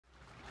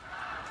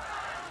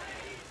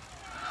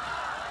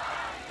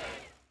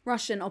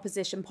Russian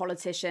opposition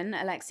politician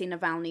Alexei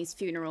Navalny's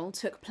funeral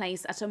took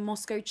place at a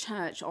Moscow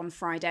church on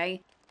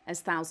Friday,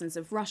 as thousands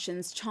of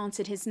Russians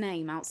chanted his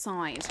name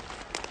outside.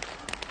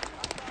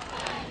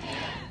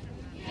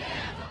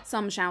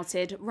 Some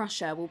shouted,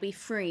 "Russia will be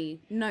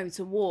free, no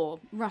to war,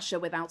 Russia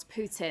without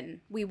Putin,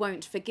 we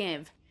won't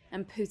forgive,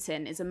 and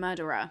Putin is a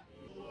murderer."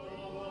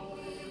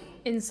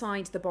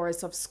 Inside the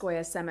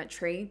Borisovskoye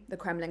cemetery, the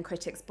Kremlin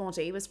critic's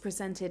body was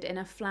presented in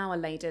a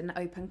flower-laden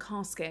open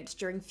casket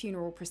during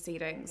funeral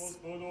proceedings.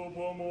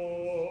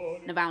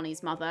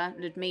 Navalny's mother,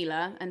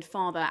 Lyudmila, and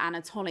father,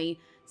 Anatoly,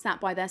 sat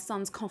by their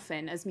son's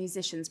coffin as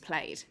musicians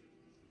played.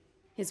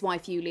 His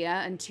wife,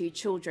 Yulia, and 2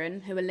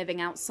 children, who were living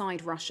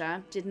outside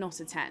Russia, did not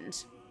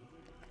attend.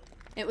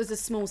 It was a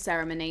small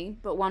ceremony,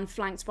 but one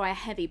flanked by a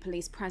heavy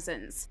police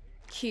presence.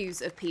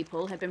 Queues of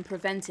people had been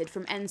prevented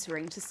from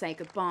entering to say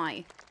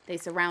goodbye. They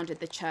surrounded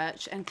the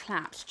church and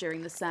clapped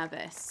during the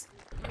service.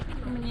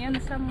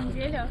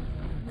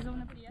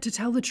 To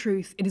tell the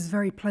truth, it is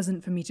very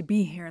pleasant for me to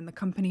be here in the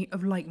company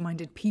of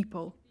like-minded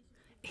people.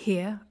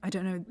 Here, I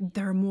don't know,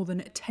 there are more than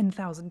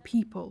 10,000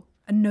 people,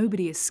 and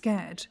nobody is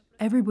scared.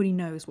 Everybody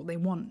knows what they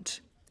want.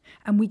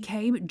 And we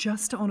came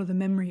just to honour the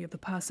memory of the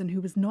person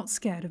who was not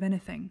scared of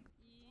anything.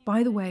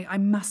 By the way, I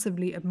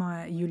massively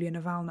admire Yulia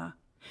Navalny.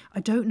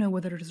 I don't know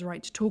whether it is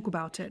right to talk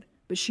about it,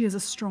 but she is a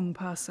strong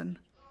person.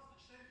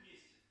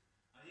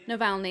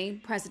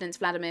 Navalny, President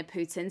Vladimir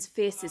Putin's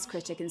fiercest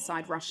critic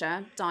inside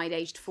Russia, died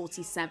aged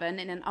 47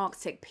 in an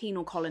Arctic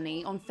penal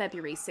colony on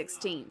February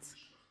 16th.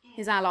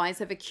 His allies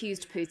have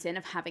accused Putin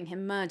of having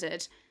him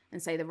murdered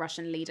and say the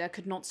Russian leader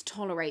could not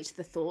tolerate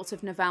the thought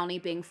of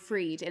Navalny being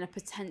freed in a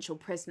potential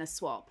prisoner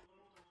swap.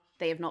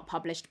 They have not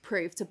published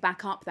proof to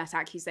back up that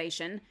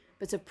accusation,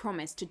 but have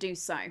promised to do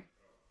so.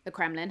 The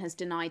Kremlin has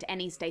denied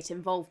any state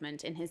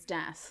involvement in his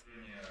death.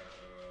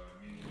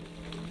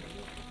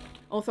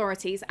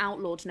 Authorities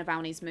outlawed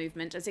Navalny's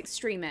movement as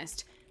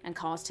extremist and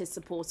cast his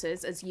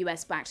supporters as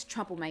US-backed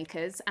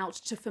troublemakers out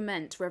to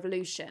foment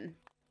revolution.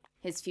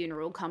 His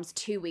funeral comes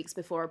 2 weeks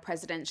before a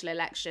presidential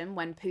election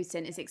when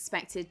Putin is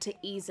expected to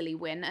easily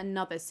win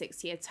another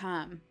 6-year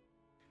term.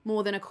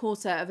 More than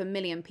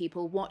 250,000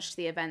 people watched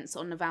the events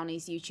on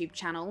Navalny's YouTube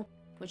channel,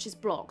 which is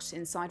blocked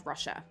inside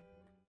Russia.